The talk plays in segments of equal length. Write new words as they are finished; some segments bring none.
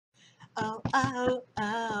oh, oh,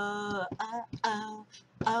 oh, oh, oh,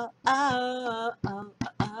 oh, oh, oh, oh,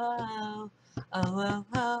 oh,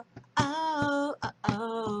 oh,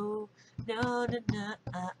 oh, no, no, no,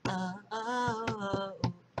 oh, oh,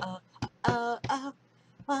 oh, oh, oh,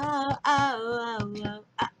 oh, oh, oh,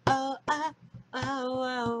 oh, oh,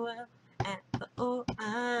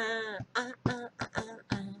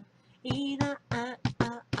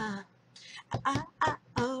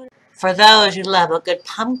 for those who love a good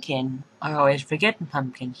pumpkin are always forgetting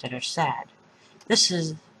pumpkins that are sad. This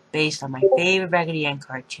is based on my favorite Raggedy Ann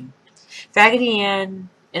cartoon. Raggedy Ann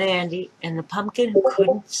and Andy and the pumpkin who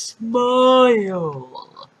couldn't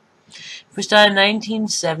smile. First started in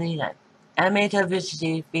 1979. Animated television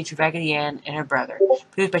series featured Raggedy Ann and her brother,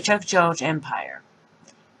 produced by Chuck Jones Empire.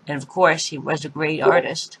 And of course, he was a great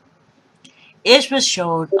artist. It was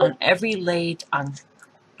shown on every late on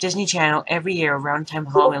Disney Channel every year around the time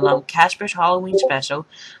of Halloween, along with Casper's Halloween Special,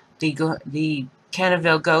 the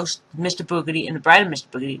Canterville Ghost, Mr. Boogedy, and the Bride of Mr.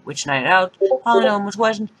 Boogedy, which night out, Halloween almost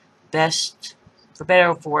wasn't best for better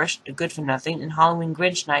or for worse, the good for nothing, and Halloween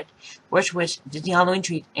Grinch Night, which was Disney Halloween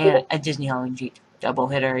Treat and a Disney Halloween Treat. Double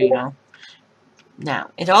hitter, you know. Now,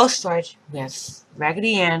 it all starts with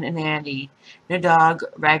Raggedy Ann and Andy, their dog,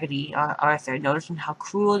 Raggedy Arthur, noticing how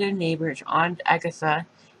cruel their neighbor's Aunt Agatha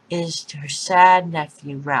is to her sad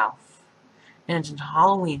nephew, Ralph. And it's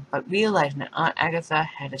Halloween, but realizing that Aunt Agatha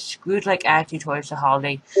had a Scrooge-like attitude towards the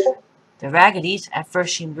holiday, the Raggedys at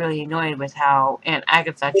first seemed really annoyed with how Aunt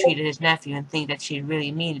Agatha treated his nephew and think that she'd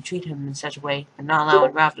really mean to treat him in such a way and not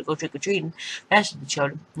allowing Ralph to go trick-or-treating the rest of the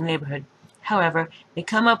children in the neighborhood. However, they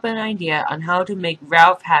come up with an idea on how to make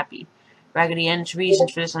Ralph happy. Raggedy Ann's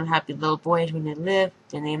reasons for this unhappy little boy is when they live,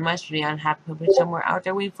 then they must be unhappy with somewhere out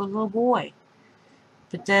there waiting for the little boy.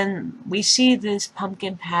 But then we see this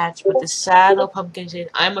pumpkin patch with the sad little pumpkin saying,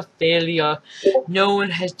 "I'm a failure. No one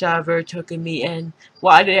has ever taken me in.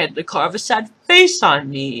 Why did they have to carve a sad face on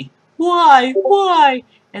me? Why? Why?"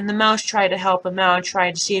 And the mouse tried to help him out and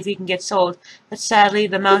tried to see if he can get sold. But sadly,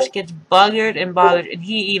 the mouse gets buggered and bothered, and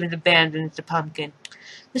he even abandons the pumpkin.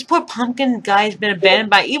 This poor pumpkin guy's been abandoned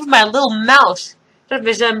by even by a little mouse that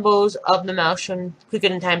resembles of the mouse from Quicker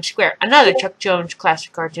in Times Square. Another Chuck Jones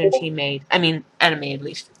classic cartoon he made. I mean, animated at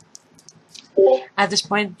least. At this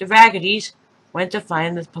point, the Raggedys went to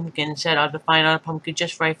find the pumpkin and set out to find out a pumpkin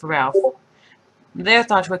just right for Ralph. Their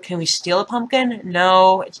thoughts were, can we steal a pumpkin?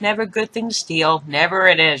 No, it's never a good thing to steal. Never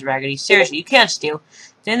it is, Raggedy. Seriously, you can't steal.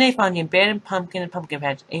 Then they found the abandoned pumpkin and pumpkin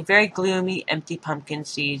patch. A very gloomy, empty pumpkin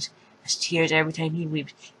sees his tears every time he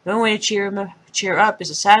weeps. The only way to cheer up is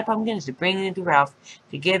a sad pumpkin is to bring it to Ralph,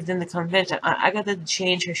 to give them the confidence that Agatha to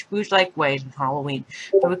change her Scrooge-like ways on Halloween.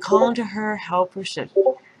 But we call on to her help her sister.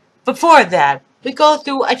 Before that, we go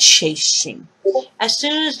through a chasing. As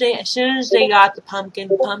soon as they got the pumpkin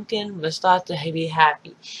was thought to be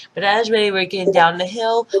happy. But as they were getting down the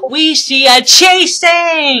hill, we see a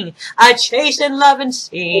chasing loving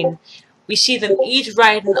scene. We see them each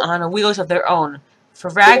riding on wheels of their own. For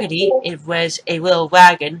Raggedy, it was a little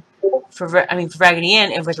wagon. For Raggedy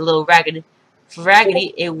Ann, it was a little wagon. For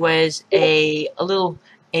Raggedy, it was a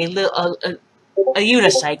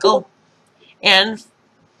unicycle. And,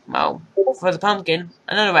 well, for the pumpkin,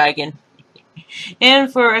 another wagon.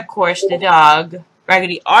 And for, of course, the dog,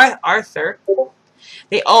 Raggedy Arthur,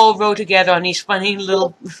 they all rode together on these funny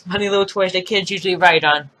little toys that kids usually ride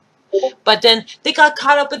on. But then they got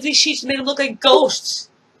caught up with these sheets and made them look like ghosts.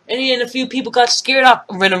 And then a few people got scared off.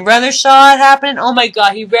 When a brother saw it happen, oh my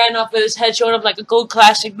god, he ran off with his head showing up like a gold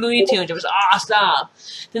classic Looney Tunes. It was awesome.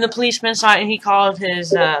 Then the policeman saw it and he called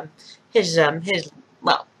his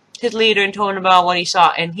leader and told him about what he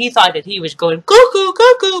saw. And he thought that he was going cuckoo,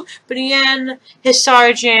 cuckoo. But in the end, his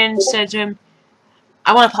sergeant said to him,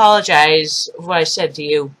 "I want to apologize for what I said to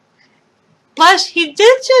you." Plus, he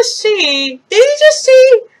did just see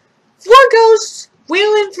four ghosts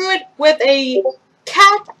wheeling through it with a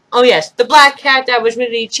cat. Oh yes, the black cat that was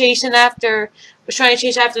really trying to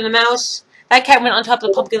chase after the mouse. That cat went on top of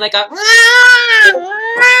the pumpkin like a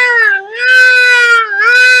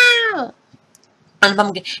on the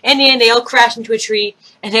pumpkin. In the end, they all crashed into a tree,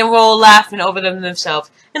 and they were all laughing over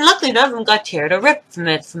themselves. And luckily, none of them got teared or ripped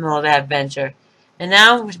from all that adventure. And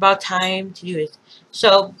now it was about time to do it.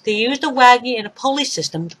 So they used a waggy and a pulley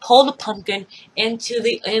system to pull the pumpkin into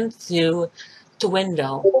the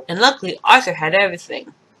window. And luckily, Arthur had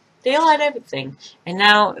everything. They all had everything. And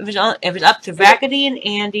now it was up to Raggedy and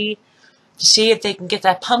Andy to see if they can get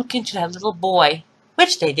that pumpkin to that little boy,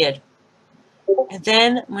 which they did. And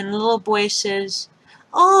then when the little boy says,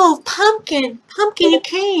 "Oh, pumpkin, you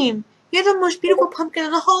came. You're the most beautiful pumpkin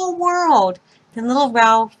in the whole world." Then little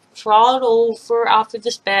Ralph crawled over off of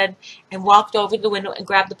this bed and walked over the window and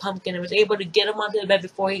grabbed the pumpkin and was able to get him onto the bed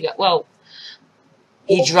before he got, well,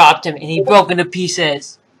 he dropped him and he broke into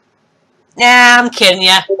pieces. Nah, I'm kidding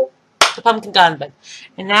ya. The pumpkin got in bed.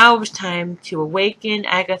 And now it was time to awaken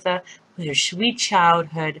Agatha with her sweet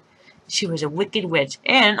childhood. She was a wicked witch.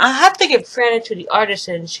 And I have to give credit to the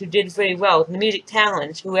artisans who did very well. The music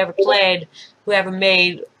talents, whoever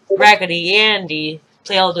made Raggedy Andy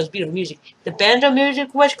play all those beautiful music. The banjo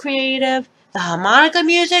music was creative. The harmonica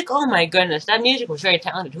music, oh my goodness, that music was very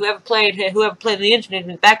talented. Whoever played the instrument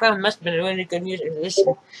in the background must have been really good music to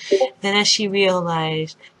listen. Then as she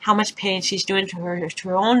realized how much pain she's doing to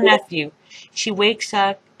her own nephew, she wakes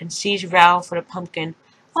up and sees Ralph with a pumpkin.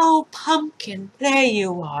 Oh, Pumpkin, there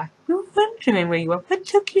you are. We were wondering where you are. What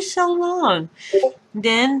took you so long?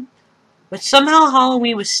 Then, but somehow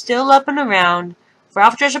Halloween was still up and around,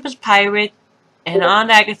 Ralph dressed up as a pirate, and Aunt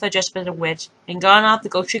Agatha dressed up as a witch, and gone off to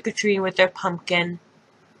go trick-or-treating with their pumpkin.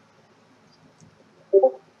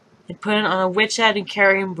 They put it on a witch hat and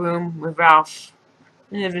carrying broom with Ralph.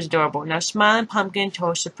 And it was adorable. Now Smiling Pumpkin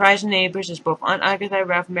told surprised neighbors as both Aunt Agatha and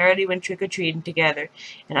Ralph merrily went trick-or-treating together.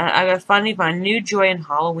 And Aunt Agatha finally found new joy in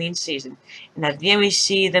Halloween season. And at the end we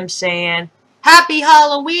see them saying, Happy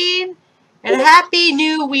Halloween and Happy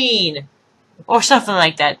New Ween. Or something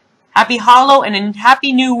like that. Happy Hollow and then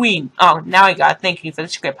Happy New Ween. Oh, now I got it. Thank you for the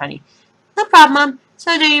script, honey. No problem, Mom.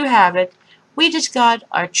 So there you have it. We just got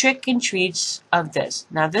our trick and treats of this.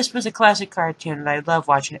 Now this was a classic cartoon that I love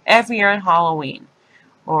watching every year on Halloween.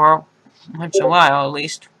 Or once in a while, at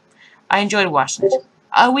least. I enjoyed watching this.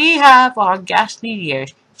 We have our ghastly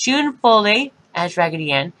years. June Foley as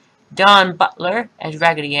Raggedy Ann, Don Butler as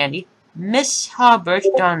Raggedy Andy, Miss Harbert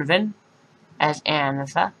Donovan as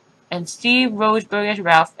Annatha, and Steve Roseberg as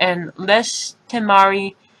Ralph, and Les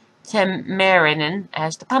Tamarinen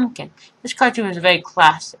as the Pumpkin. This cartoon is very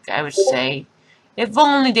classic, I would say. If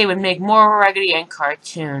only they would make more Raggedy Ann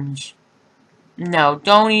cartoons. No,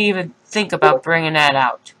 don't even think about bringing that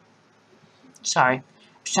out. Sorry. I'm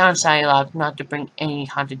trying to say loud not to bring any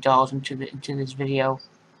haunted dolls into this video.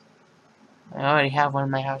 I already have one in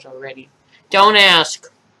my house already. Don't ask.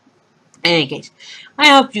 In any case, I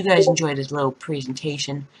hope you guys enjoyed this little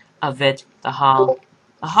presentation of it. The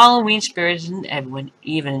Halloween spirit is in everyone,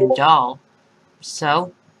 even in doll.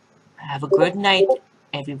 So, have a good night,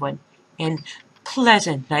 everyone, and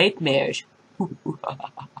pleasant nightmares.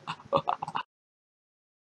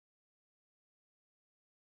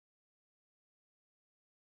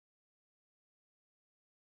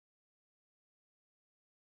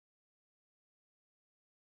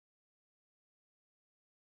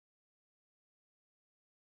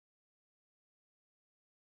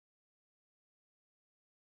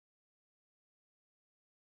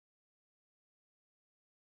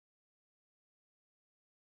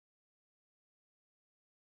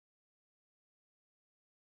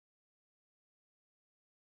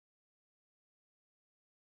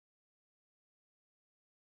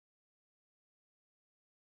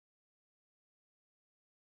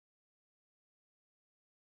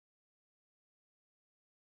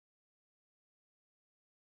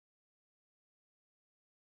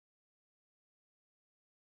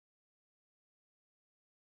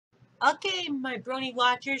 Okay, my brony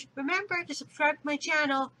watchers, remember to subscribe to my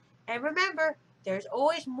channel. And remember, there's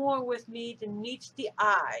always more with me than meets the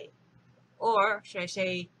eye. Or, should I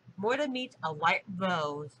say, more than meets a white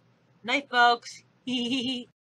rose. Night, folks.